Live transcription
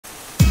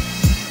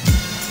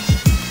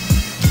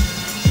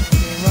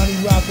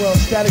Rockwell.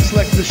 Static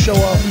selected to show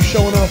off. We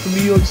showing off from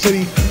New York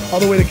City all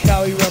the way to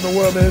Cali, around the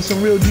world, man. It's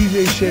some real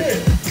DJ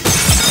shit.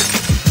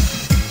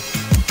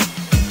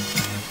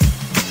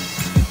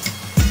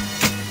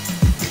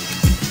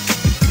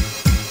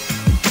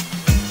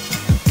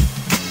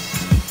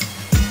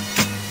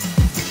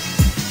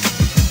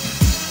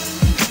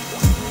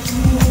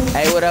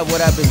 Hey, what up,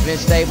 it's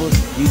Vince Staples.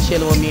 You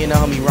chillin' with me and the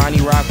homie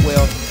Ronnie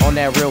Rockwell on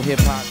that real hip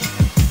hop.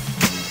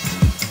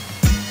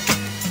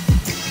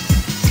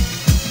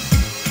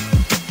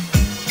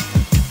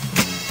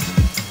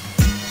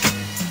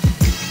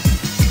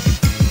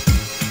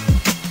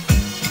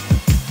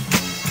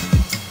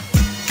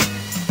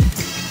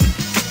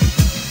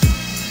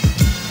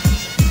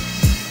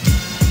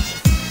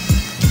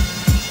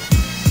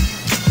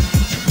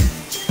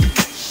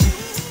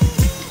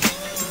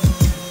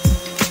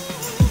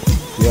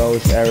 Yo,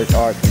 it's Eric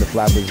Art from the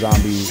Playbook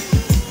Zombies,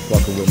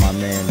 fucking with my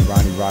man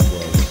Ronnie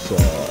Rockwell.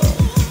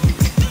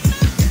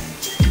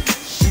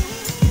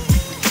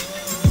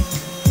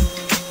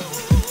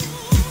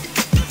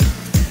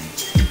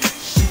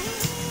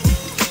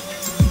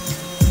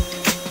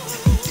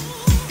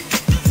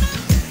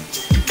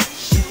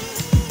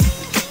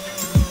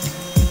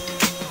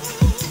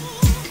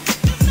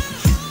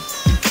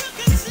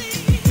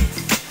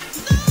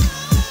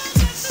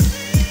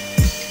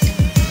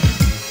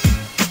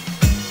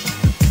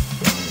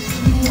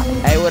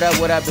 Hey,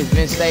 what up, it's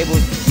Vince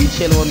Staples. You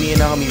chillin' with me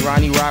and the homie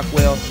Ronnie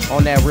Rockwell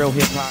on that real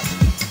hip hop.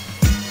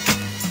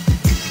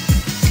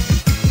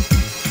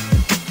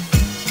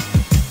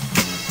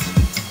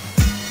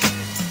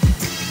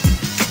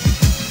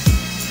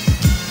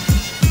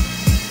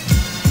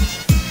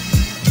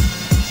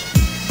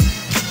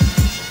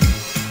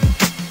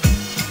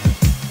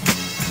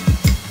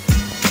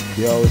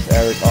 Yo, it's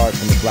Eric Art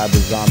from the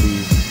Playbook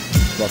Zombies,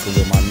 fucking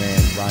with my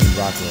man Ronnie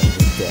Rockwell.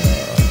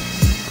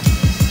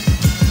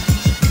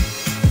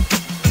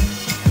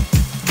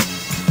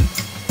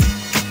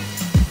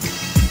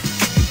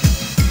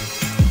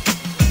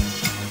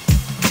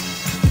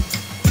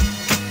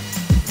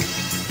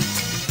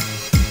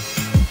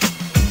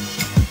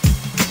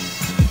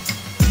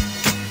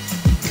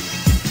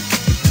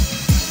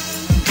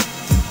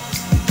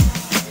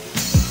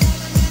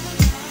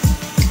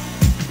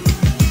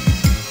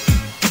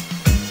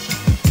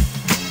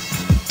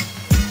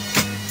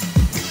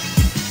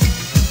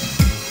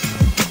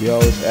 Yo,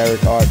 it's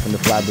Eric Art from the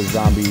Playbook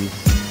Zombies,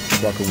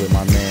 fucking with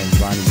my man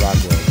Ronnie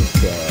Rockwell.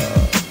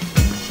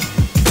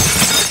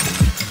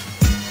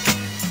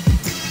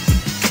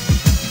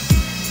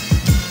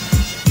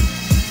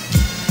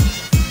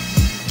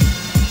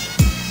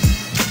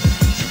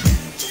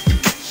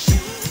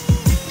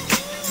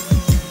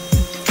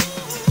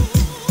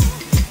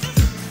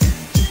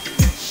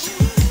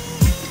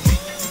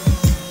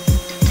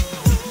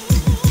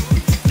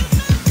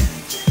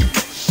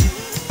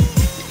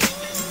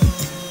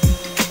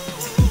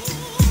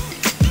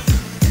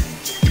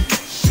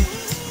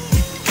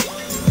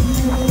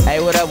 Hey,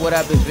 what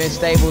up, it's Vince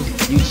Staples.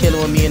 You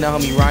chillin' with me and the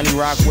homie Ronnie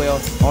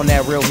Rockwell on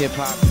that real hip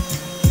hop.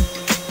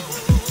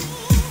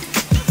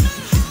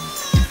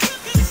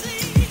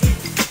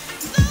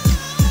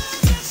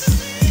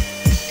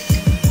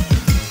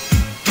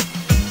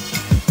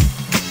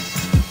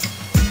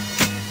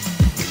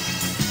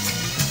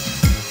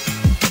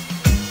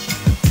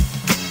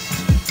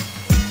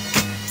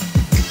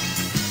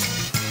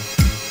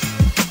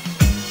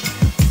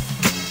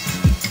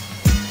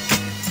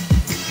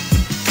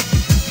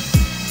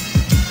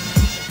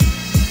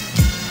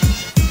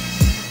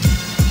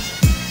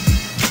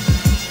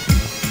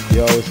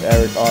 Yo, it's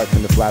Eric Art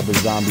from the Playbook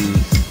Zombies,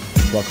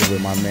 fucking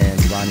with my man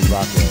Ronnie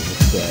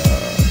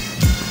Rockwell.